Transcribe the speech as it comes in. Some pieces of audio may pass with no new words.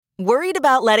Worried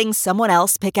about letting someone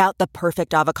else pick out the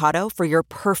perfect avocado for your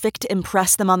perfect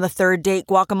impress them on the third date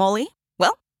guacamole?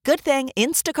 Well, good thing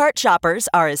Instacart shoppers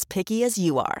are as picky as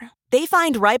you are. They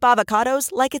find ripe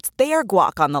avocados like it's their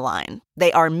guac on the line.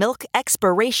 They are milk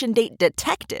expiration date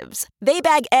detectives. They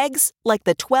bag eggs like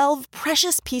the 12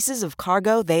 precious pieces of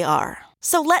cargo they are.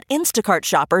 So let Instacart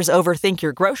shoppers overthink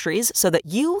your groceries so that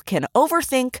you can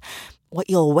overthink what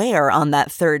you'll wear on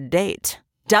that third date.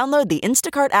 Download the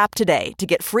Instacart app today to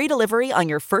get free delivery on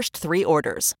your first 3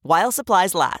 orders, while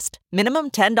supplies last.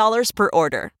 Minimum $10 per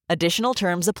order. Additional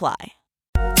terms apply.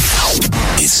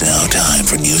 It's now time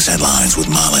for news headlines with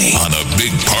Molly on the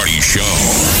Big Party Show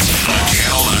on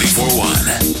Channel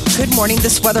 94.1. Good morning.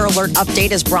 This weather alert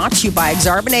update is brought to you by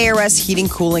Exarban ARS Heating,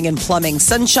 Cooling, and Plumbing.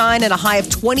 Sunshine and a high of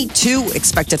 22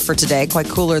 expected for today. Quite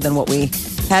cooler than what we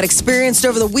had experienced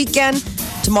over the weekend.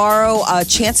 Tomorrow, a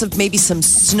chance of maybe some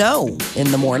snow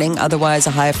in the morning. Otherwise,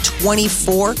 a high of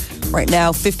 24. Right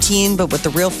now, 15, but with the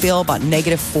real feel, about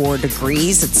 -4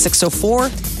 degrees. It's 6:04.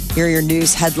 Here are your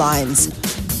news headlines.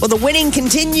 Well, the winning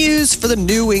continues for the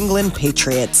New England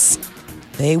Patriots.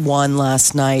 They won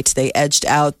last night. They edged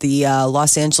out the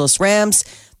Los Angeles Rams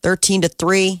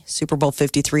 13-3, Super Bowl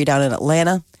 53 down in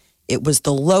Atlanta. It was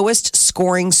the lowest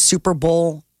scoring Super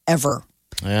Bowl ever.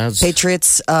 Yes.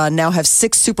 Patriots now have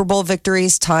 6 Super Bowl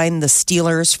victories, tying the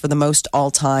Steelers for the most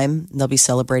all-time. They'll be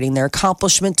celebrating their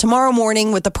accomplishment tomorrow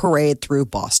morning with a parade through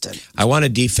Boston. I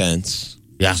wanted defense.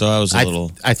 Yeah. So I was a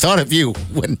little... I thought of you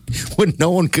when no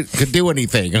one could do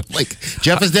anything. I'm like,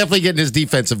 Jeff is definitely getting his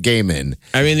defensive game in.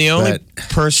 I mean, the only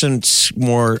person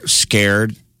more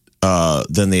scared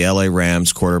than the LA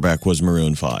Rams quarterback was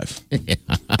Maroon 5. Yeah,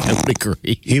 I would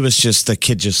agree. The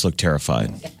kid just looked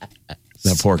terrified.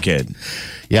 That poor kid.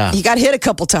 Yeah. He got hit a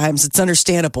couple times. It's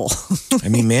understandable. I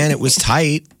mean, man, it was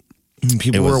tight.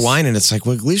 People were whining. It's like,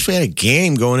 well, at least we had a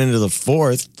game going into the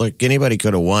fourth. Like, anybody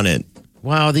could have won it.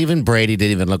 Wow, even Brady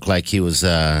didn't even look like he was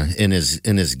in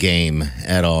his game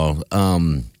at all.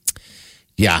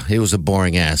 Yeah, it was a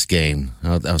boring ass game.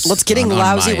 It's getting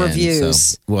lousy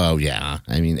reviews. Well, yeah.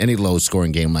 I mean, any low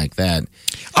scoring game like that.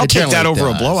 I'll take that over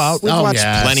a blowout. We've watched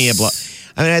yes. plenty of blowouts.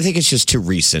 I mean, I think it's just too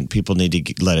recent. People need to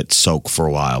let it soak for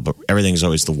a while, but everything's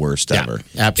always the worst ever.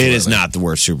 Absolutely. It is not the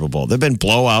worst Super Bowl. There have been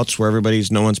blowouts where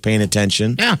no one's paying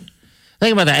attention. Yeah.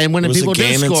 Think about that. And when people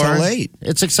do score, late.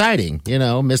 It's exciting. You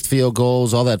know, missed field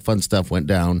goals, all that fun stuff went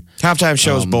down. Halftime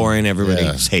show is boring.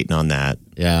 Everybody's hating on that.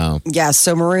 Yeah. Yeah,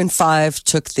 so Maroon 5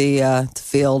 took the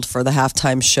field for the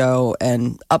halftime show,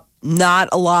 and not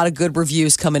a lot of good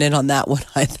reviews coming in on that one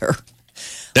either.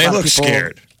 They look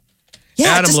scared.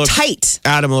 Yeah, just tight.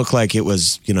 Adam looked like it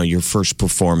was, your first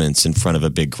performance in front of a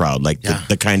big crowd, like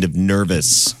the kind of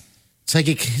nervous. It's like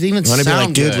it could even sound sound be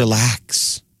like, dude, good.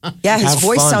 Relax. Yeah, his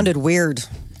voice fun. sounded weird.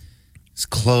 His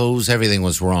clothes, everything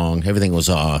was wrong. Everything was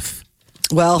off.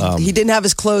 Well, he didn't have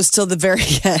his clothes till the very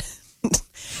end.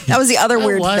 That was the other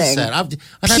weird thing.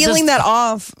 Peeling that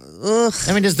off. Ugh.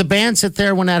 I mean, does the band sit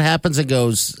there when that happens and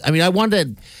goes, I mean, I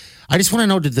just want to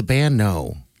know, did the band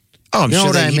know? Oh, I'm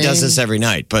sure that he does this every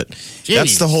night, but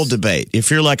that's the whole debate. If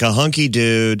you're like a hunky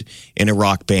dude in a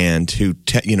rock band who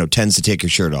tends to take your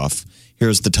shirt off,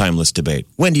 here's the timeless debate: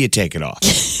 when do you take it off?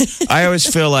 I always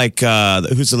feel like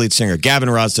who's the lead singer? Gavin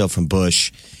Rossdale from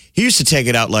Bush. He used to take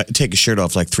his shirt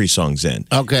off like 3 songs in,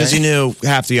 okay, because he knew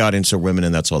half the audience are women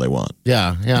and that's all they want.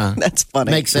 Yeah, that's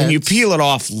funny. Makes sense. When you peel it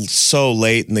off so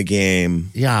late in the game,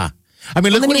 yeah. I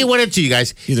mean, look what he went into, you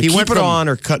guys. Either keep it on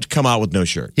or come out with no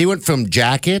shirt. He went from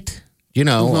jacket,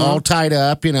 all tied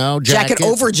up, jacket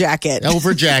over jacket.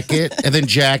 Over jacket, and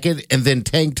then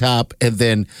tank top, and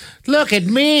then look at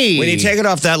me. When you take it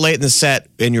off that late in the set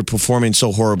and you're performing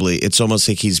so horribly, it's almost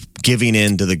like he's giving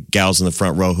in to the gals in the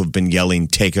front row who've been yelling,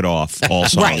 take it off all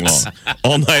song long.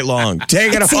 All night long.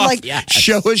 Take it off.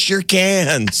 Show us your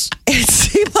cans. It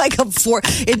seemed like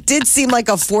it did seem like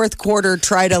a fourth quarter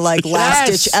try to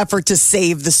last-ditch effort to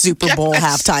save the Super Bowl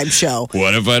halftime show.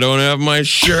 What if I don't have my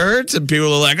shirt? And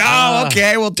people are like, oh,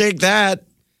 okay, we'll take that.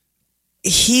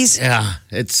 It's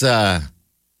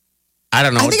I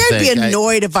don't know. I think I'd be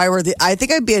annoyed if I were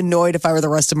the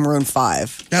rest of Maroon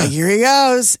 5. Yeah. Here he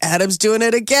goes. Adam's doing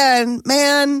it again.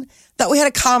 Man, thought we had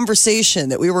a conversation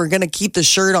that we were going to keep the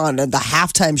shirt on at the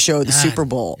halftime show of the Super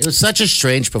Bowl. It was such a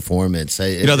strange performance.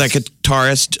 That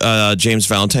guitarist, James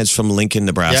Valentine's from Lincoln,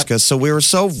 Nebraska. Yep.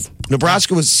 So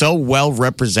Nebraska was so well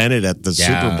represented at the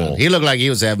Super Bowl. He looked like he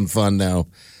was having fun though.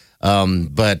 I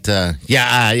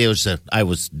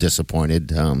was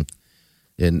disappointed.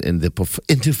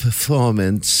 into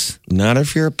performance. Not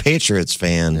if you're a Patriots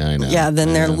fan. I know. Yeah,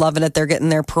 then they're loving it. They're getting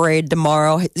their parade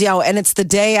tomorrow. And it's the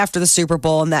day after the Super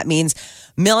Bowl, and that means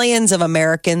millions of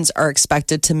Americans are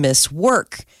expected to miss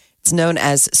work. It's known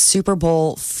as Super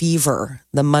Bowl fever.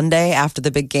 The Monday after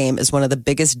the big game is one of the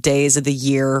biggest days of the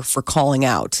year for calling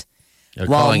out.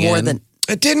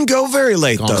 It didn't go very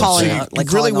late, though. Calling out, you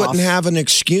really wouldn't have an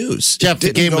excuse. Jeff,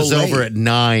 the game was over at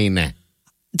 9.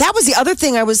 That was the other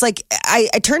thing. I was like, I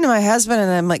turned to my husband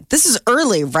and I'm like, this is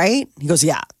early, right? He goes,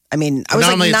 yeah. I mean, I was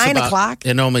like 9 o'clock.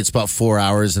 And normally it's about 4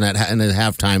 hours, and the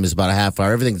halftime is about a half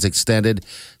hour. Everything's extended.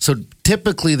 So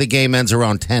typically the game ends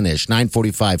around 10-ish,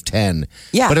 9:45, 10.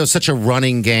 Yeah. But it was such a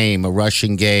running game, a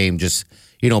rushing game, just,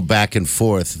 back and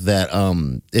forth that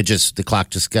the clock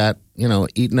just got,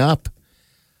 eaten up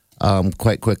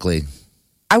quite quickly.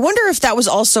 I wonder if that was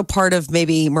also part of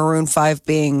maybe Maroon 5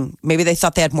 maybe they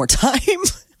thought they had more time.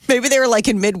 Maybe they were like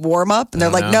in mid warm up and they're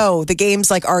like, no, the game's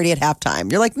like already at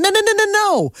halftime. You're like,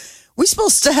 no. We're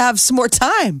supposed to have some more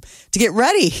time to get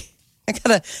ready. I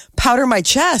got to powder my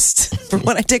chest for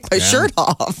when I take my shirt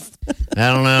off.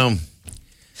 I don't know.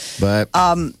 But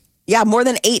more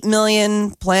than 8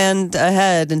 million planned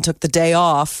ahead and took the day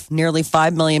off. Nearly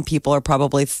 5 million people are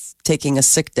probably taking a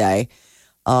sick day.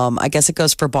 I guess it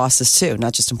goes for bosses too,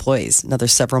 not just employees. Another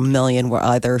several million will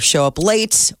either show up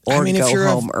late or go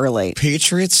home early.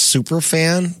 Patriots super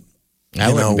fan,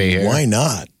 I wouldn't be here. Why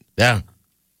not? Yeah.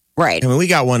 Right. I mean, we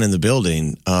got one in the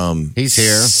building. He's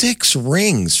here. 6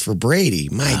 rings for Brady.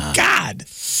 My God.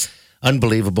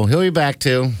 Unbelievable. He'll be back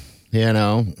too.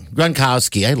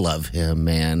 Gronkowski, I love him,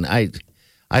 man.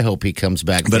 I hope he comes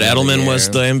back. But Edelman was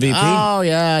the MVP. Oh,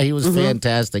 yeah. He was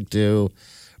fantastic too.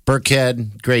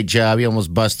 Burkhead, great job. He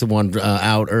almost busted one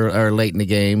out or late in the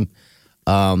game.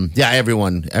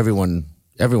 Everyone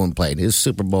played. It was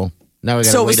Super Bowl. Now we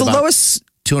got to wait about lowest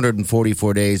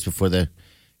 244 days before the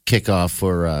kickoff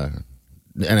for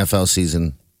the NFL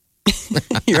season.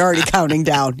 You're already counting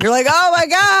down. You're like, oh my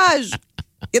gosh.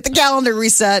 Get the calendar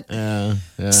reset.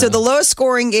 So the lowest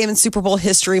scoring game in Super Bowl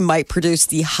history might produce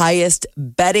the highest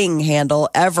betting handle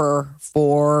ever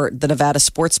for the Nevada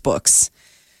sports books.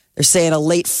 They're saying a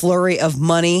late flurry of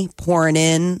money pouring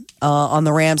in on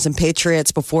the Rams and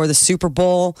Patriots before the Super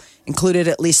Bowl included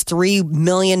at least $3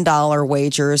 million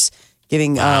wagers,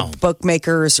 giving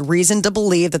bookmakers reason to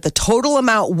believe that the total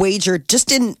amount wagered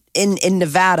just in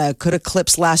Nevada could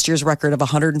eclipse last year's record of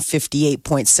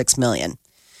 $158.6 million.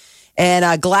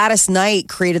 And Gladys Knight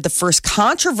created the first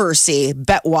controversy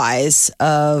bet-wise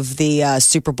of the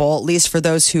Super Bowl, at least for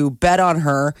those who bet on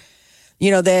her.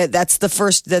 That's the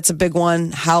first, that's a big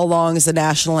one. How long is the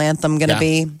national anthem going to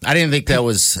be? I didn't think that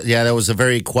was a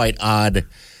very quite odd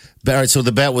bet. All right, so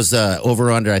the bet was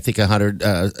over under, I think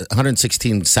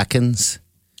 116 seconds.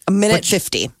 A minute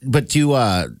 50. But you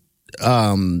have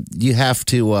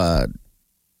to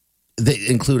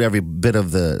include every bit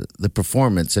of the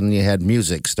performance, and you had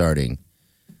music starting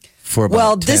for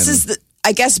about 10.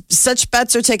 I guess such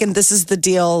bets are taken. This is the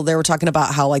deal. They were talking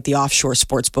about how like the offshore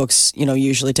sports books,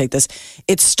 usually take this.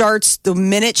 It starts the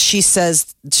minute she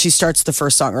says she starts the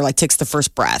first song or like takes the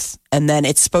first breath. And then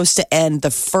it's supposed to end the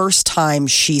first time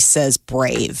she says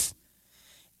brave.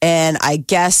 And I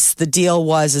guess the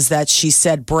deal is that she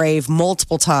said brave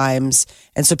multiple times.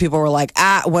 And so people were like,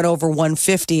 it went over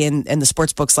 150. And the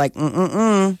sports book's like,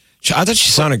 I thought she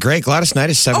sounded great. Gladys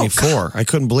Knight is 74. I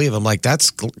couldn't believe it. I'm like,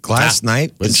 that's Gladys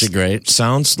Knight. Wasn't she great?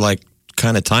 Sounds like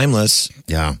kind of timeless.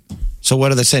 Yeah. So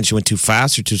what are they saying? She went too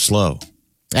fast or too slow?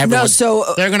 They're going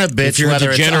to bitch if you're whether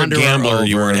a it's degenerate under gambler, or over.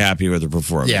 you weren't happy with the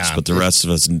performance. Yeah. But the rest of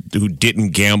us who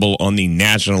didn't gamble on the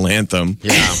national anthem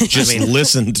just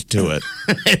listened to it.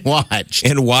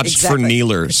 And watched for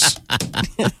kneelers.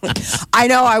 I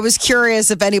know. I was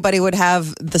curious if anybody would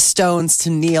have the Stones to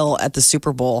kneel at the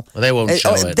Super Bowl. Well, they won't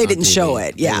show it. They didn't show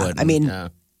it. Yeah. I mean,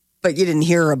 but you didn't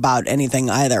hear about anything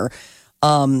either.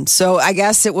 So I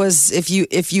guess it was if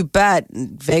you bet,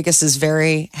 Vegas is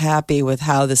very happy with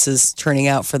how this is turning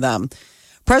out for them.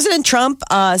 President Trump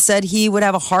said he would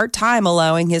have a hard time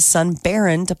allowing his son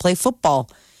Barron to play football.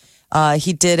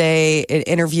 He did an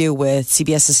interview with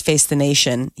CBS's Face the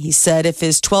Nation. He said if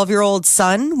his 12-year-old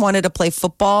son wanted to play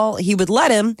football, he would let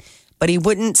him, but he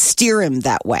wouldn't steer him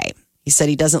that way. He said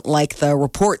he doesn't like the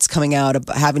reports coming out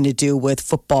about having to do with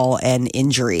football and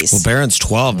injuries. Well, Barron's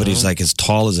 12, but he's like as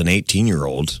tall as an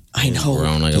 18-year-old. I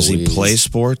know. Does he play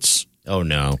sports? Oh,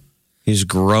 no. He's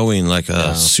growing like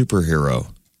a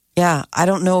superhero. Yeah, I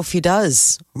don't know if he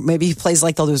does. Maybe he plays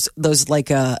like those like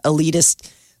elitist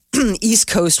East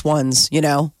Coast ones,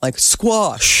 like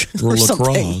squash or something.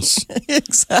 Lacrosse.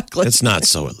 Exactly. It's not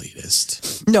so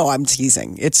elitist. No, I'm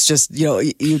teasing. It's just,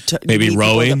 Maybe you need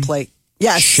rowing? people to play.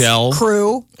 Yes. Shell?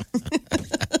 Crew.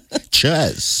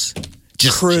 Chess.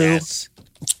 Just Crew. chess.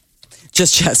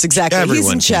 Just chess, exactly. Everyone He's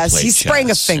in can chess. play He's spraying a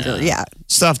chess. finger. Yeah.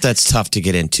 Stuff that's tough to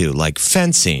get into, like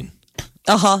fencing.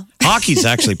 Uh-huh. Hockey's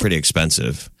actually pretty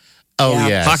expensive. Oh, Yeah.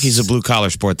 yeah. Hockey's a blue collar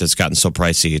sport that's gotten so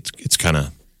pricey. It's kind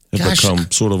of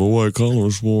become sort of a white collar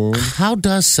sport. How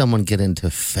does someone get into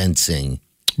fencing?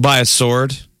 Buy a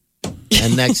sword,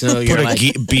 And next, put you're a like,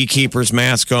 beekeeper's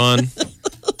mask on.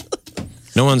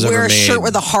 No one's Wear ever a made. shirt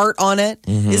with a heart on it.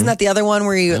 Mm-hmm. Isn't that the other one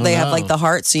where they have like the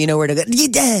heart so you know where to go?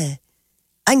 Yeah.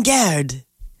 I'm guard.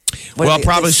 Well,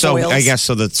 probably so. soils? I guess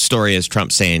so. The story is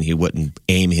Trump saying he wouldn't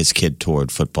aim his kid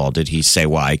toward football. Did he say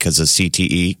why? Because of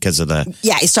CTE? Because of the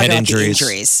Yeah, he's talking head about the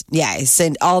injuries. Yeah, he's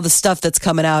saying all the stuff that's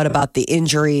coming out about the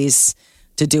injuries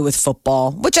to do with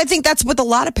football, which I think that's with a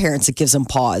lot of parents, it gives them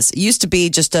pause. It used to be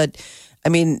just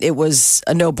it was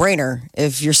a no-brainer.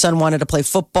 If your son wanted to play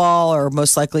football, or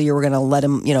most likely you were going to let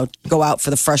him, go out for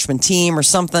the freshman team or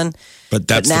something. But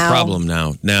that's now- the problem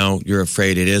now. Now you're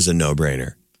afraid it is a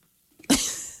no-brainer.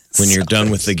 When you're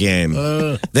done with the game.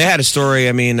 They had a story,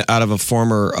 out of a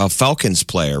former Falcons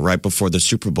player right before the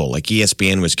Super Bowl. Like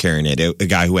ESPN was carrying it. A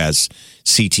guy who has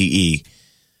CTE,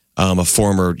 a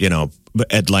former,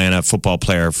 Atlanta football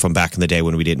player from back in the day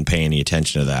when we didn't pay any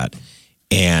attention to that.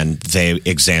 And they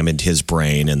examined his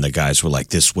brain, and the guys were like,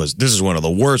 this is one of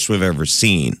the worst we've ever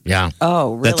seen. yeah.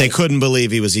 Oh, really? That they couldn't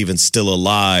believe he was even still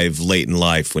alive late in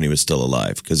life when he was still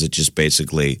alive, because it just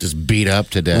basically Just beat up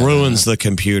to death. ruins the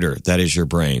computer. That is your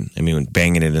brain.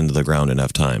 Banging it into the ground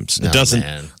enough times. It doesn't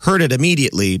man. hurt it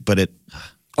immediately, but it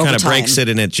Over kind of time. breaks it,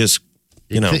 and it just,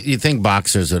 You think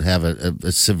boxers would have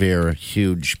a severe,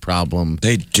 huge problem?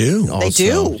 they do. They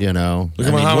do. You know, Look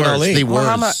at Muhammad worse, Ali. the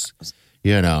Muhammad- worst.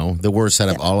 The worst out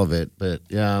of all of it. But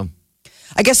yeah,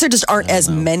 I guess there just aren't as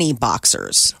many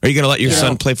boxers. Are you going to let your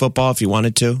son play football if you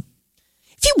wanted to?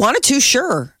 If you wanted to,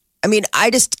 sure. I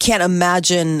just can't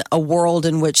imagine a world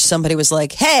in which somebody was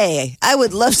like, hey, I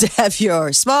would love to have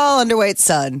your small underweight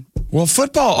son. Well,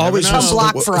 football always know. was,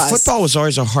 Block for us. football was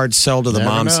always a hard sell to the Never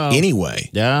moms know. anyway.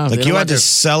 Yeah, like they you don't had to want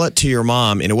sell it to your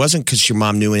mom, and it wasn't because your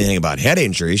mom knew anything about head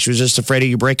injury. She was just afraid of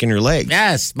you breaking your leg.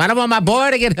 yes, I don't want my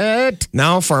boy to get hurt.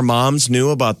 Now, if our moms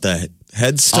knew about the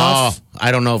head stuff,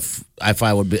 I don't know if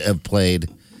I would have played.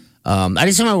 I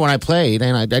just remember when I played,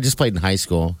 and I just played in high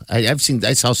school. I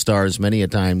saw stars many a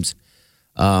times.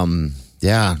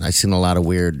 I've seen a lot of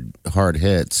weird hard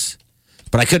hits,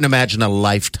 but I couldn't imagine a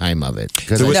lifetime of it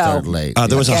because I started late.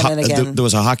 there was Again and again. there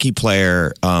was a hockey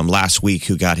player last week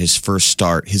who got his first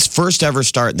ever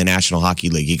start in the National Hockey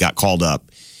League. He got called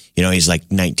up. He's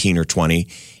like 19 or 20,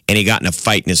 and he got in a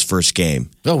fight in his first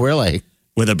game Oh, really?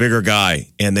 with a bigger guy,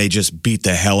 and they just beat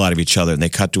the hell out of each other. And they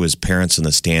cut to his parents in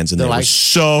the stands, and they were like-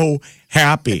 so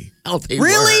happy. Oh, they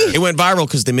Really? were. It went viral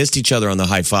because they missed each other on the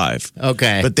high five.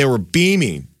 Okay. But they were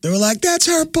beaming. They were like, "That's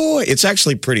our boy." It's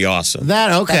actually pretty awesome.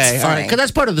 That okay? That's All right, funny. because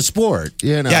that's part of the sport.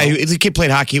 Yeah, the kid played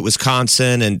hockey at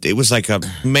Wisconsin, and it was like a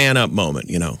man up moment,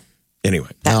 Anyway.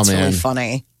 That's man. really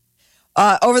funny.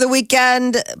 Over the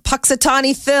weekend,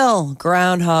 Puxatawny Phil,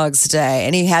 Groundhog's Day,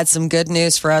 and he had some good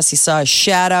news for us. He saw a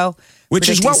shadow, Which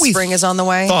is predicting what we spring is on the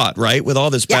way. thought, right? With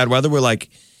all this bad weather, we're like,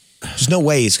 there's no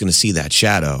way he's going to see that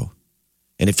shadow.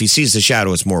 And if he sees the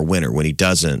shadow, it's more winter. When he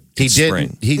doesn't, He it's did.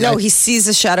 spring. He sees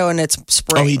the shadow and it's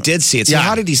spring. Oh, he did see it. So Yeah.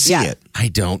 how did he see Yeah. it? I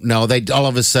don't know. They all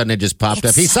of a sudden it just popped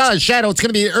up. He saw a shadow. It's going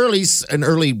to be an early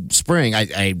spring.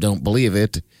 I don't believe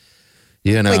it.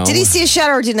 Wait, did he see a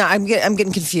shadow or did not? I'm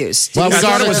getting confused. Well, Did he see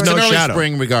regardless, a was it's shadow? an no early shadow.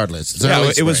 spring. Regardless, It's an Yeah,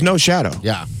 early it was spring. no shadow.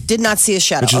 Yeah. Did not see a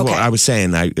shadow. Which is okay. what I was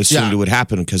saying. I assumed Yeah. it would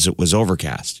happen because it was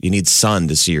overcast. You need sun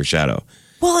to see your shadow.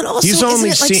 Well, and also, He's isn't only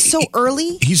it like seen- so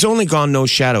early? He's only gone no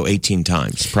shadow 18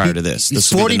 times prior to this. He's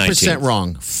This will be the 40% 19th.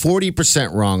 wrong.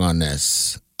 40% wrong on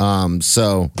this.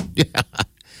 So yeah.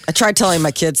 I tried telling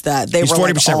my kids that. They He's were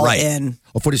 40% all right. in.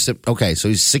 Oh, 40%. Okay, so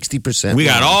he's 60%. We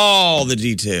got wrong. all the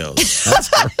details.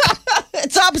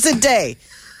 It's opposite day.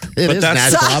 It but is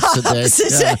that's- National Opposite Day.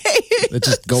 Opposite Yeah. day. Let's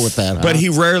just go with that. Huh? But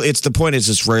the point is,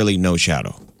 it's rarely no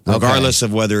shadow. Regardless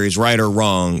of whether he's right or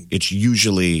wrong, it's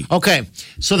usually. Okay,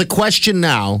 so the question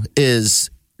now is: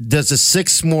 does a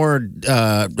 6 more?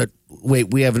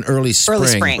 Wait, we have an early spring. Early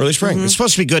spring. Early spring. It's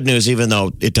supposed to be good news, even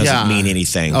though it doesn't Yeah. mean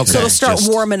anything. Okay. So it'll It's start just-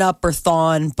 warming up or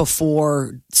thawing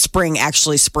before spring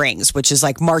actually springs, which is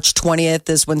like March 20th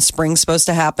is when spring's supposed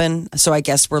to happen. So I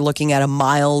guess we're looking at a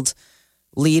mild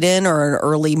lead in or an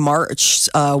early March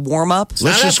warm up.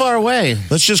 Not that far away.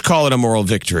 Let's just call it a moral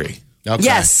victory. Okay.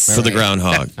 Yes. For the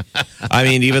groundhog. I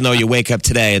mean, even though you wake up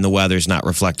today and the weather's not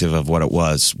reflective of what it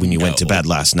was when you went to bed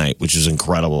last night, which is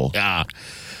incredible. Yeah.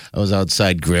 I was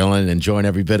outside grilling, enjoying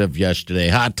every bit of yesterday.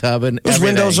 Hot tubbing. It was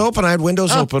windows open. I had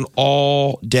windows open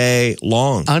all day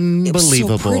long.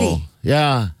 Unbelievable. so pretty.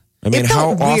 Yeah. I mean, It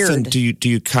how felt often weird. do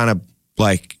you kind of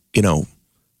like,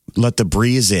 let the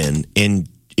breeze in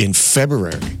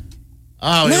February?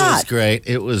 Oh, it was Not. great.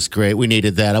 It was great. We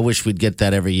needed that. I wish we'd get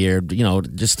that every year.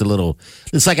 Just a little.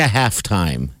 It's like a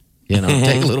halftime. Take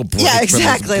a little break Yeah, from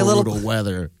exactly. this A little- brutal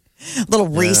weather. Little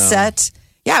reset.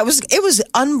 Yeah, it was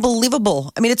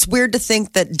unbelievable. I mean, it's weird to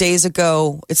think that days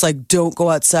ago it's like, don't go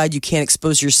outside, you can't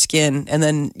expose your skin. And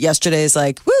then yesterday is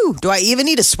like, woo, do I even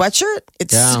need a sweatshirt?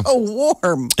 It's Yeah. so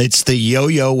warm. It's the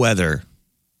yo-yo weather.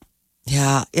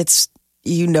 Yeah, it's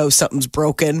something's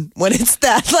broken when it's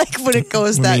that, like when it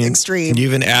goes that extreme.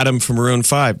 Even Adam from Maroon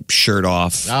 5, shirt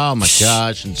off. Oh my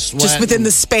gosh, and sweat. Just within the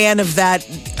span of that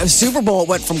Super Bowl, it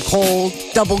went from cold,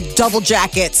 double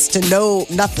jackets to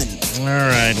nothing. All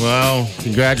right. Well,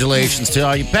 congratulations to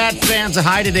all you Pat fans. The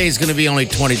high today is going to be only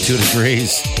 22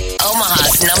 degrees.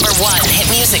 Omaha's #1 hit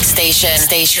music station.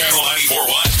 Channel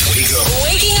 94.1. We go.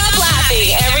 Waking up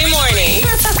laughing every morning.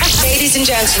 Ladies and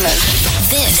gentlemen,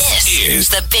 This is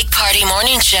the Big Party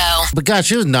Morning Show. But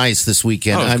gosh, it was nice this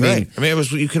weekend. Oh, I great. mean, it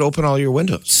was you could open all your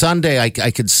windows. Sunday I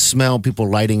could smell people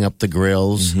lighting up the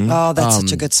grills. Oh, that's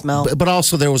such a good smell. But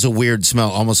also there was a weird smell,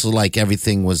 almost like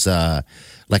everything was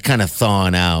like kind of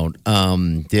thawing out.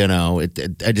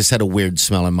 I just had a weird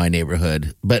smell in my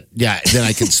neighborhood. But yeah, then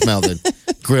I could smell the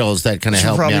grills that kind of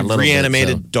helped me out a Probably little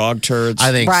reanimated bit. dog turds. So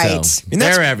I think Right. so. And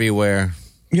that's- They're everywhere.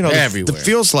 the everywhere.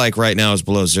 feels like right now is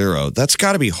below zero. That's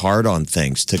got to be hard on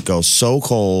things to go so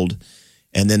cold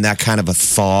and then that kind of a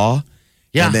thaw.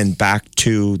 Yeah. And then back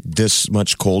to this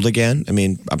much cold again. I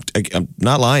mean, I'm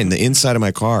not lying. The inside of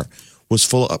my car was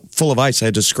full of ice. I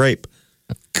had to scrape.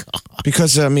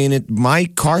 Because, I mean, my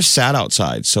car sat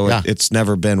outside, so Yeah. it's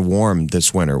never been warm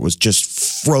this winter. It was just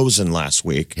frozen last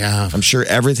week. Yeah. I'm sure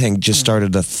everything just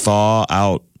started to thaw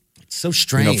out, It's so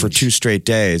strange. for 2 straight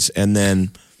days. And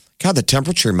then, God, the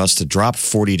temperature must have dropped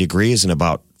 40 degrees in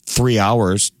about 3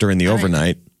 hours during the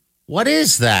overnight. What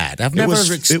is that? I've never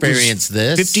experienced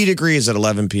this. 50 degrees at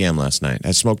 11 p.m. last night.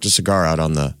 I smoked a cigar out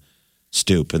on the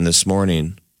stoop, and this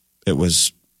morning it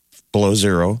was below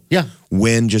zero. Yeah.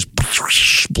 Wind just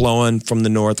blowing from the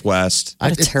northwest.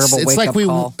 What a terrible it's wake-up like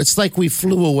call. It's like we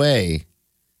flew away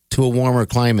to a warmer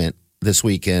climate this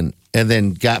weekend and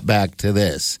then got back to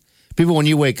this. People, when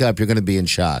you wake up, you're going to be in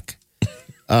shock.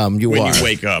 When you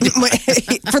wake up.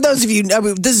 For those of you,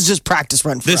 this is just practice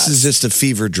run for This us. is just a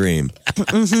fever dream.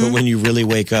 But when you really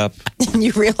wake up, And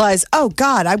you realize, oh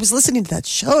God, I was listening to that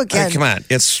show again. hey, come on.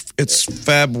 It's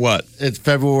Feb what? It's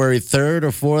February 3rd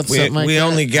or 4th, something like We that.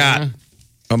 only got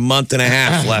a month and a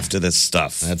half left of this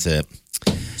stuff. That's it.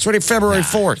 It's already February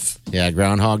 4th. Yeah,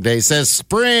 Groundhog Day says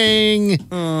spring.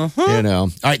 Mm-hmm. All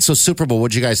right, so Super Bowl,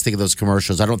 what'd you guys think of those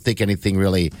commercials? I don't think anything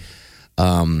really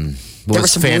was There were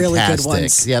some fantastic. really good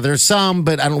ones. Yeah, there's some,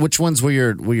 but I don't know which ones were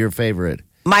your favorite.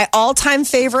 My all-time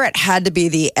favorite had to be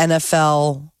the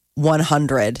NFL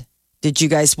 100. Did you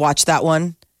guys watch that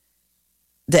one?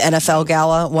 The NFL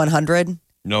Gala 100.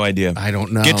 No idea. I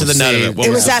don't know. Get to the nut of it. What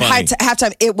It was so at funny?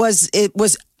 halftime. It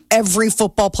was every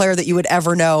football player that you would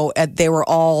ever know. They were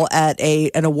all at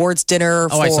an awards dinner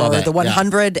Oh, I saw for that. the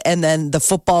 100, and then the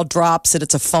football drops and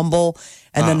it's a fumble,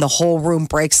 and then the whole room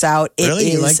breaks out. It Really?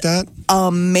 is You like that?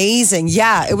 amazing.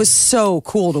 Yeah, it was so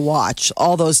cool to watch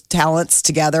all those talents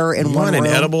together in You one want an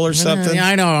room. edible or something? Yeah,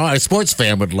 I know. A sports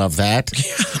fan would love that.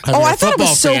 Oh, I a thought it was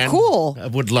football so fan cool.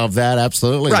 would love that,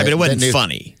 absolutely. Right, but it wasn't That new-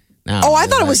 funny. No, Oh, I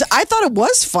thought it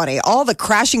was funny. All the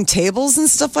crashing tables and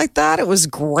stuff like that. It was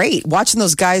great watching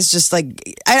those guys. Just like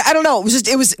I don't know.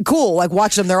 It was cool. Like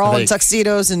watching them. They're all in Like-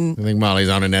 tuxedos and. I think Molly's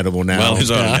on an edible now. Well,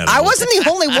 he's on an edible. I wasn't the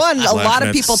only one. A lot Laughing of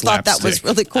at people thought that was slapstick.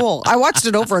 really cool. I watched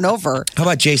it over and over. How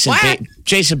about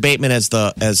Jason Bateman as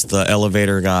the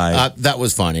elevator guy? That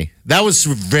was funny. That was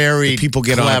very People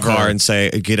get clever. on a car and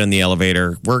say, "Get in the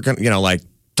elevator. We're gonna, like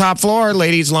top floor,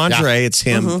 ladies lingerie." Yeah. It's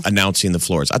him announcing the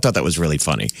floors. I thought that was really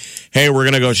funny. Hey, we're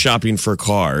gonna go shopping for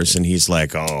cars, and he's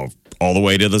like, "Oh, all the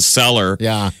way to the cellar."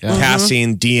 Yeah, yeah.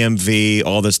 Passing DMV,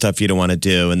 all the stuff you don't want to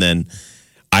do, and then.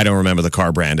 I don't remember the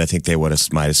car brand. I think they might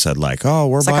have said like, "Oh,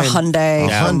 we're like a buying Hyundai. a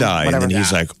Yeah. Hyundai," and Whatever. then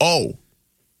he's like, "Oh,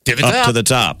 To the up top. to the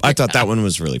top." I thought that one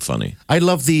was really funny. I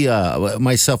love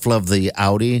myself love the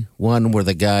Audi one where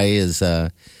the guy is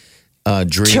dreaming.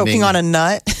 Choking on a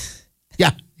nut.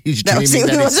 Yeah, he's That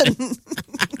dreaming was, that it wasn't.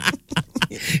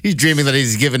 he's dreaming that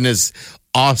he's given this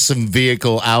awesome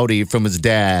vehicle Audi from his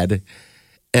dad.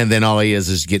 And then all he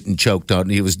is getting choked on.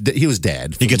 He was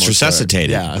dead. He gets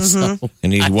resuscitated. Yeah. So,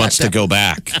 And he wants to go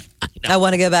back. I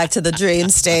want to go back to the dream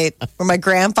state where my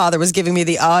grandfather was giving me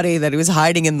the Audi that he was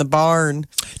hiding in the barn.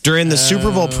 During the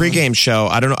Super Bowl pregame show,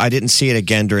 I don't know, I didn't see it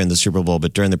again during the Super Bowl,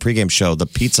 but during the pregame show, the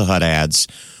Pizza Hut ads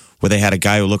where they had a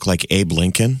guy who looked like Abe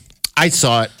Lincoln. I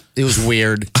saw it. It was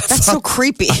weird. That's so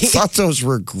creepy. I thought those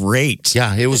were great.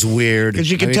 Yeah, it was weird. Because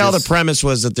you can tell the premise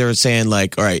was that they were saying,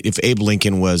 like, all right, if Abe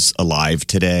Lincoln was alive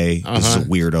today, this is a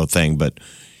weirdo thing, but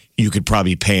you could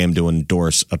probably pay him to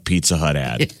endorse a Pizza Hut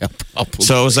ad. Yeah, probably.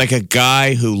 So it was like a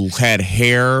guy who had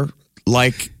hair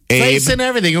like Abe. Face and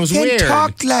everything. It was and weird.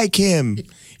 talked like him.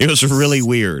 It was really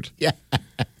weird. Yeah.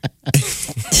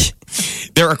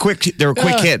 There were quick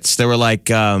hits. There were like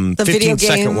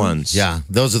 15-second ones. Yeah,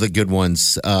 those are the good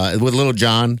ones. With Little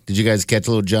John, did you guys catch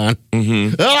Little John?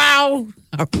 Mm-hmm. Hello!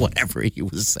 Or whatever he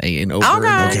was saying over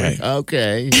and over.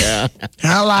 Okay, yeah.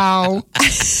 Hello.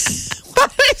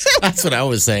 That's what I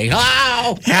was saying.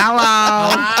 Hello!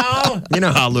 Hello. You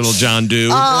know how Little John do.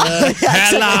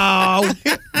 Hello.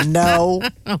 No.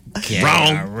 Okay,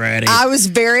 Wrong. already. I was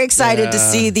very excited to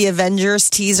see the Avengers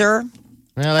teaser.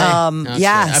 Really? Okay.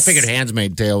 Yes. I figured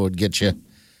Handmaid's Tale would get you.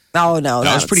 Oh, no.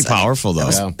 That was pretty powerful, though.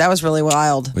 Yeah. That was really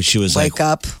wild. But she was Wake like,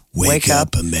 up. Wake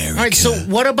up, America. All right, so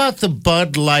what about the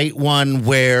Bud Light one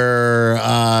where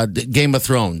Game of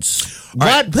Thrones?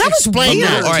 That was Explain weird.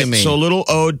 that All right, to me. so a little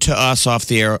ode to us off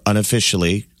the air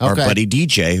unofficially. Our Okay. buddy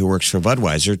DJ, who works for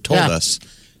Budweiser, told us,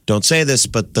 don't say this,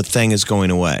 but the thing is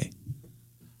going away.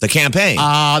 The campaign.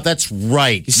 That's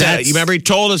right. He said, you remember he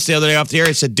told us the other day off the air,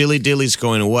 he said, Dilly Dilly's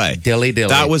going away. Dilly Dilly.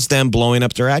 That was them blowing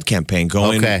up their ad campaign,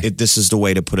 going, Okay. this is the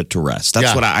way to put it to rest. That's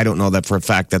Yeah. what I don't know that for a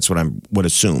fact. That's what I would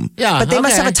assume. Yeah, But they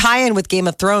must okay. have a tie-in with Game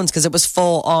of Thrones because it was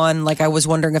full on. Like I was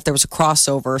wondering if there was a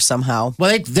crossover somehow.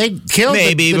 Well, they killed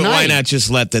Maybe, the but why night. not just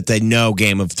let that they know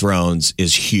Game of Thrones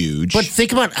is huge. But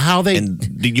think about how they.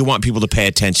 and you want people to pay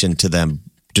attention to them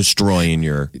destroying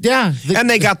your... Yeah. And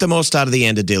they got the most out of the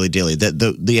end of Dilly Dilly.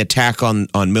 The attack on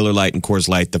Miller Lite and Coors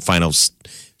Light, the final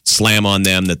slam on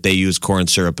them that they use corn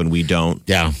syrup and we don't,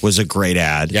 was a great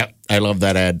ad. Yep. I love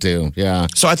that ad too. Yeah.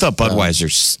 So I thought Budweiser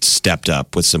stepped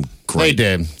up with some great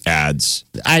did. ads.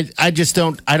 I just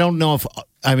don't. I don't know if.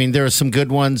 I mean, there are some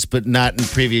good ones, but not in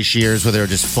previous years where there were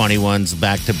just funny ones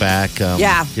back to back.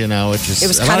 Yeah. You know, it just. It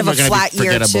was lot kind of them a are gonna flat be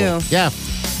year, forgettable. too. Yeah.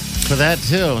 For that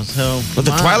too. So. But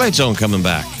the Twilight Zone coming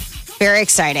back. Very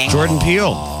exciting. Jordan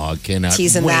Peele. Oh, cannot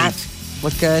Teasing wait that.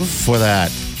 Look good. for that.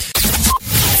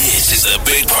 This is the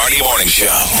Big Party Morning Show.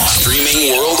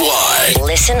 Streaming worldwide.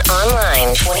 Listen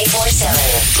online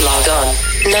 24/7. Log on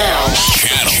now.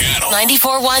 Channel.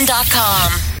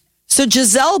 941.com. So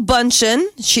Giselle Bundchen,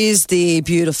 she's the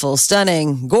beautiful,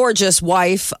 stunning, gorgeous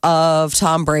wife of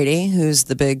Tom Brady, who's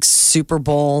the big Super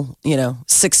Bowl,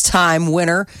 6-time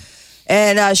winner.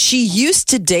 And she used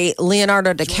to date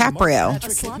Leonardo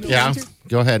DiCaprio. Yeah.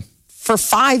 Go ahead. For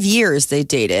 5 years, they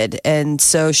dated. And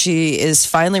so she is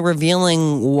finally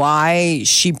revealing why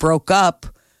she broke up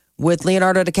with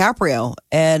Leonardo DiCaprio.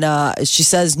 And she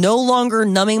says, no longer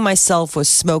numbing myself with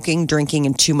smoking, drinking,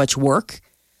 and too much work.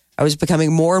 I was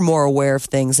becoming more and more aware of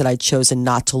things that I'd chosen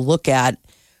not to look at.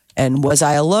 And was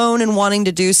I alone in wanting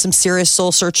to do some serious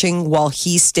soul searching while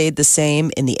he stayed the same?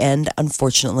 In the end,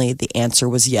 unfortunately, the answer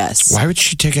was yes. Why would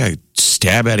she take a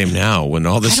stab at him now when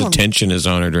all this attention is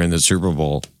on her during the Super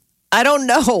Bowl? I don't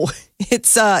know.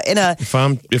 It's in a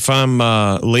If I'm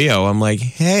Leo, I'm like,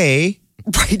 hey,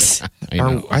 right.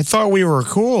 I thought we were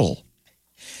cool.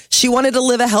 She wanted to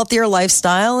live a healthier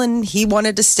lifestyle, and he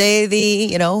wanted to stay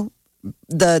the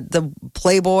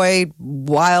playboy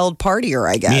wild partier,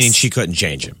 I guess. Meaning she couldn't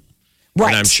change him. Right.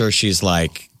 And I'm sure she's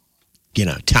like,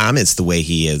 Tom is the way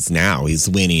he is now. He's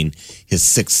winning his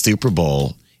 6th Super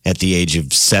Bowl at the age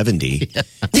of 70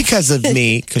 because of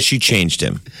me, because she changed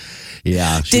him.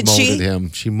 Yeah. She Did she? molded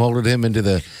him. She molded him into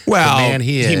the Well, man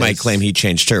he is. he might claim he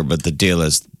changed her, but the deal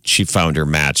is she found her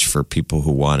match for people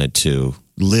who wanted to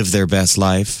live their best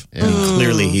life. And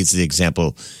clearly he's the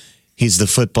example. He's the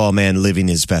football man living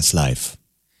his best life.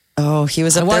 Oh, he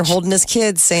was up there watched- holding his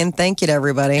kids, saying thank you to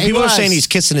everybody. People are was. saying he's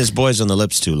kissing his boys on the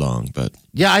lips too long, but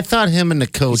Yeah, I thought him and the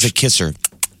coach. he's a kisser.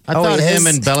 I Oh, thought he him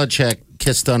is? and Belichick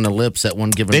kissed on the lips at one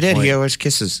given They did. point. He always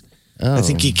kisses. I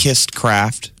think he kissed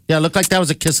Kraft. Yeah, it looked like that was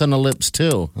a kiss on the lips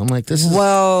too. I'm like, this is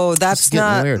Whoa, this that's is getting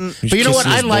not. weird. He's But you know what?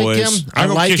 kissing I his like boys. him. I I'm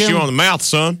gonna like kiss him. you on the mouth,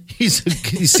 son. He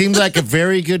seems like a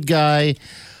very good guy.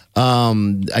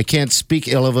 I can't speak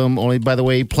ill of him only by the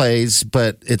way he plays,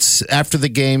 but it's after the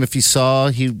game. If you saw,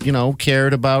 he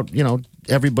cared about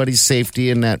everybody's safety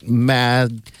in that he's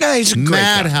a great guy.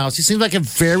 madhouse. He seems like a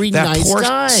very nice poor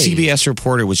guy. CBS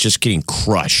reporter was just getting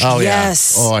crushed. Oh, yeah.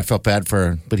 Yes. Oh, I felt bad for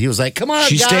her. But he was like, come on,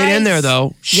 She guys. stayed in there,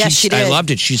 though. Yes, she I did.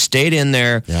 loved it. She stayed in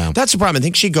there. Yeah. That's the problem. I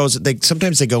think she goes,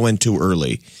 sometimes they go in too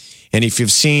early. And if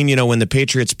you've seen, when the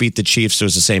Patriots beat the Chiefs, it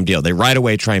was the same deal. They right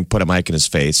away try and put a mic in his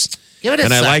face. Give it a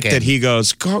and I like second. that he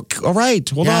goes, all right,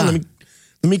 hold on.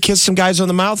 Let me kiss some guys on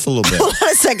the mouth a little bit. Hold on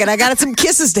a second. I got some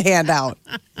kisses to hand out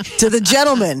to the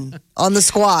gentleman on the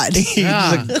squad. He's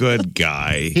a good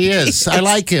guy. He is. I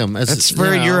like him. That's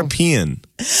very European.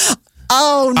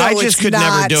 Oh, no, I just could not.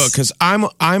 never do it because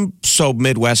I'm so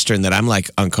Midwestern that I'm like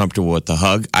uncomfortable with the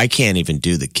hug. I can't even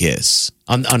do the kiss.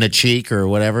 On a cheek or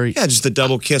whatever. Yeah, just the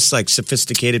double kiss, like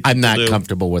sophisticated people I'm not do.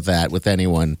 comfortable with that with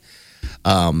anyone.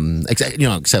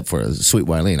 Except for Sweet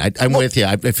Wileen. I'm with you.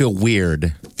 I feel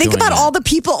weird. Think doing about that. all the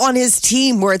people on his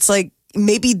team where it's like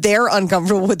maybe they're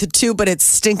uncomfortable with it too, but it's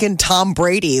stinking Tom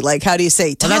Brady. Like, how do you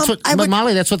say, Tom? Well, that's what, I would-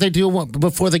 Molly, that's what they do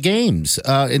before the games.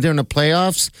 During the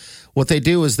playoffs, what they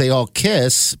do is they all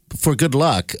kiss for good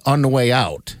luck on the way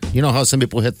out. You know how some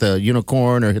people hit the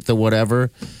unicorn or hit the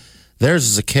whatever? Theirs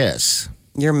is a kiss.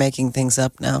 You're making things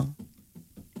up now.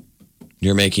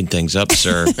 You're making things up,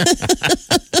 sir.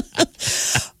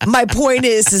 My point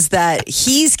is that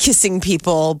he's kissing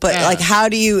people, but like, how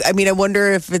do you? I mean, I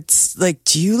wonder if it's like,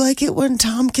 do you like it when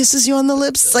Tom kisses you on the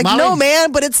lips? It's like, Molly- no,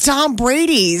 man, but it's Tom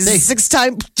Brady,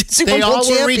 six-time Super They Bowl all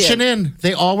champion. were reaching in.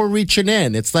 They all were reaching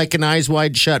in. It's like an eyes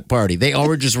wide shut party. They all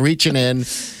were just reaching in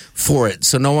for it.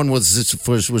 So no one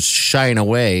was shying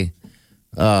away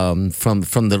from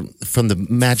the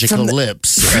magical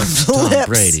lips of the Tom lips.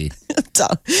 Brady. Tom,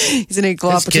 he's an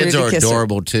equal His opportunity kids are kisser.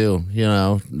 adorable too.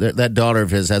 That daughter of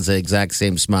his has the exact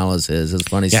same smile as his. It's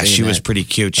funny. Yeah, seeing she was that. pretty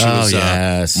cute. She Oh, was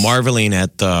yes. marveling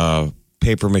at the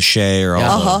paper mache or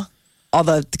All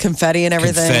the confetti and the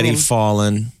everything. confetti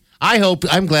falling.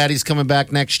 I'm glad he's coming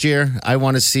back next year. I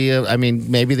want to see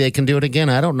maybe they can do it again.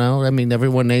 I don't know. I mean,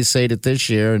 everyone naysayed it this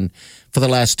year and for the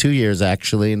last 2 years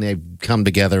actually, and they've come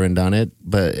together and done it.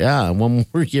 But yeah, one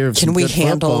more year of Can some we good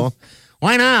handle- football.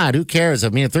 Why not? Who cares? I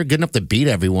mean, if they're good enough to beat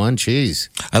everyone, geez.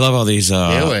 I love all these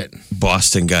Do it.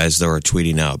 Boston guys that were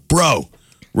tweeting out, bro,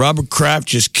 Robert Kraft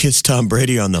just kissed Tom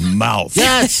Brady on the mouth.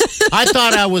 Yes, I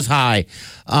thought I was high.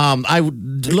 I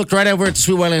looked right over at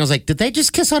Sweet Wileen. I was like, did they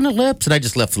just kiss on the lips? And I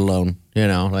just left it alone.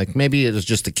 Like maybe it was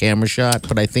just a camera shot,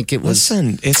 but I think it was.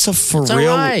 Listen, it's a for all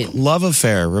real right. love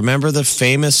affair. Remember the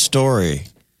famous story?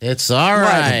 It's all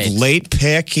right. Late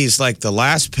pick. He's like the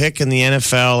last pick in the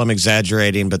NFL. I'm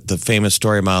exaggerating, but the famous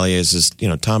story, Molly, is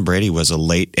Tom Brady was a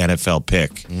late NFL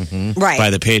pick Right. by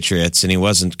the Patriots, and he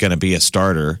wasn't going to be a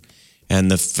starter.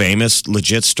 And the famous,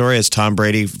 legit story is Tom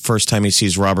Brady, first time he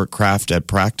sees Robert Kraft at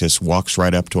practice, walks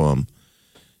right up to him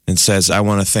and says, I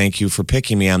want to thank you for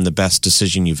picking me. I'm the best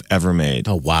decision you've ever made.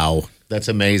 Oh, wow. That's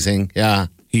amazing. Yeah.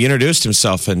 He introduced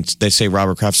himself, and they say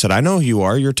Robert Kraft said, I know who you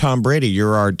are. You're Tom Brady.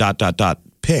 You're our ...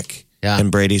 pick. Yeah.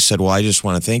 And Brady said, well, I just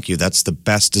want to thank you. That's the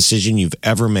best decision you've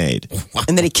ever made.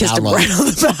 And then he kissed him Hello. right on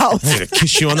the mouth. I'm going to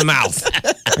kiss you on the mouth.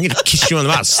 I'm going to kiss you on the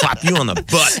mouth, slap you on the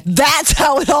butt. That's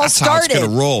how it all That's how it's started.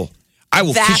 going to roll. I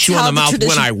will That's kiss you on how the the mouth when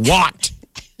tradition- I want.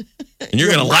 And you're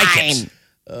going to like it.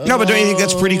 No, but don't you think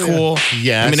that's pretty cool?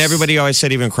 Yes. I mean, everybody always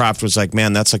said, even Kraft was like,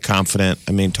 man, that's a confident.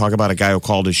 I mean, talk about a guy who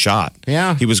called his shot.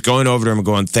 Yeah. He was going over to him and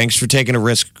going, thanks for taking a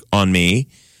risk on me,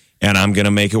 and I'm going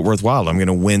to make it worthwhile. I'm going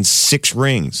to win 6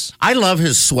 rings. I love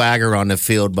his swagger on the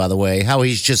field, by the way. How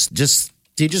he's just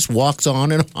he just walks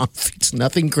on and off. It's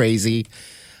nothing crazy.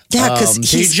 Yeah, because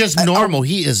he's just normal.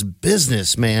 He is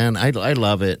business, man. I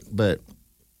love it, but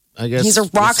I guess he's a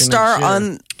rock this star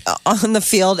next year. on the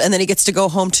field, and then he gets to go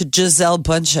home to Giselle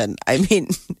Bundchen. I mean,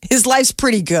 his life's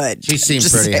pretty good. She seemed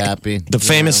Just pretty saying. happy. The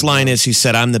famous line is, he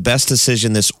said, I'm the best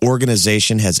decision this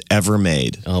organization has ever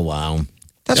made. Oh wow,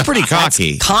 That's pretty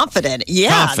cocky. Confident.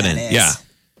 Yeah. Confident, that is. yeah.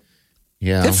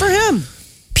 yeah. Good for him.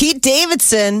 Pete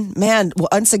Davidson, man,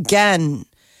 once again,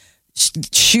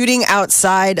 shooting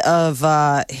outside of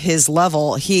his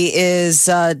level. He is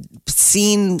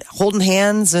seen holding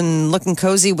hands and looking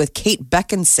cozy with Kate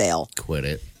Beckinsale. Quit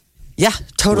it. Yeah,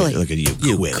 totally. Look at you.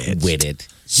 Quit it. Quit it.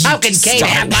 How can Kate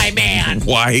have my man?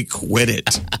 Why quit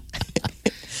it?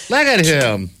 Look at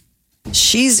him.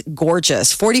 She's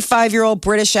gorgeous. 45-year-old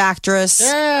British actress.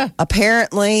 Yeah.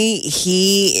 Apparently,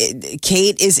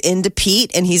 Kate is into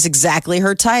Pete, and he's exactly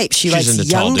her type. She likes into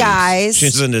tall young dudes. guys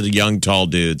She's into the young, tall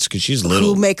dudes because she's who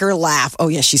little. make her laugh. Oh,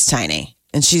 yeah, she's tiny.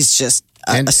 And she's just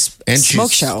a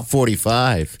smoke she's show.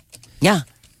 45. Yeah.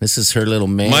 This is her little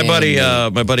man. My buddy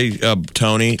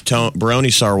Tony Baroni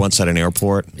saw her once at an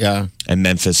airport Yeah. in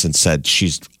Memphis and said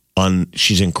she's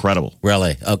incredible.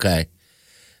 Really? Okay.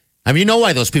 I mean, you know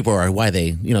why those people are, why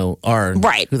they, are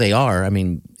Right. who they are. I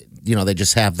mean, they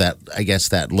just have that, I guess,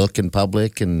 that look in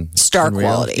public and Star and real.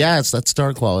 quality. Yeah, it's that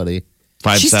star quality.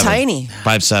 5'7". She's tiny.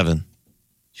 5'7".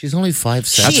 She's only 5'7".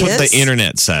 That's She what is? the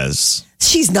internet says.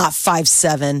 She's not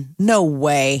 5'7". No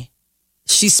way.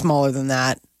 She's smaller than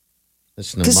that.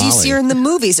 Because you see her in the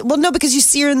movies. Well, no, because you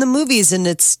see her in the movies, and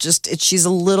she's a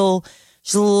little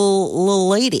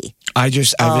lady. All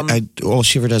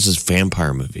she ever does is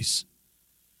vampire movies.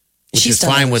 Which is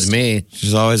fine with me.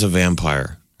 She's always a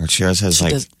vampire. Or she always has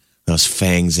those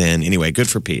fangs in. Anyway, good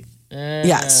for Pete.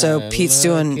 Yeah, so Pete's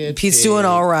doing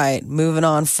all right. Moving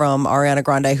on from Ariana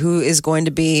Grande, who is going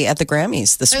to be at the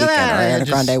Grammys this weekend. Ariana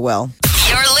Grande will.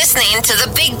 You're listening to the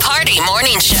Big Party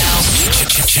Morning Show.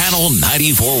 Channel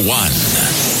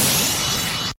 94.1.